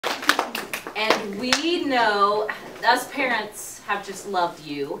And we know, us parents have just loved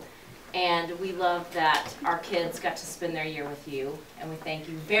you, and we love that our kids got to spend their year with you, and we thank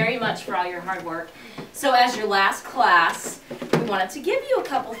you very much for all your hard work. So as your last class, we wanted to give you a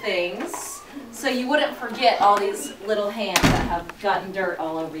couple things so you wouldn't forget all these little hands that have gotten dirt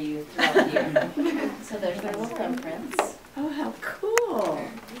all over you throughout the year. So there's their little thumbprints. Oh, how cool.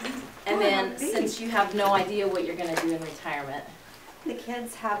 And then, since you have no idea what you're going to do in retirement, the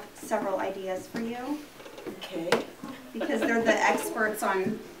kids have several ideas for you. Okay. Because they're the experts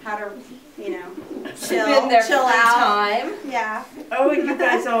on how to, you know, chill out. Time. Yeah. Oh, and you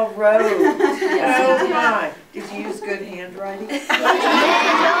guys all wrote. Yes, oh my. Did you use good handwriting?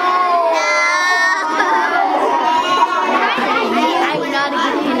 Yeah.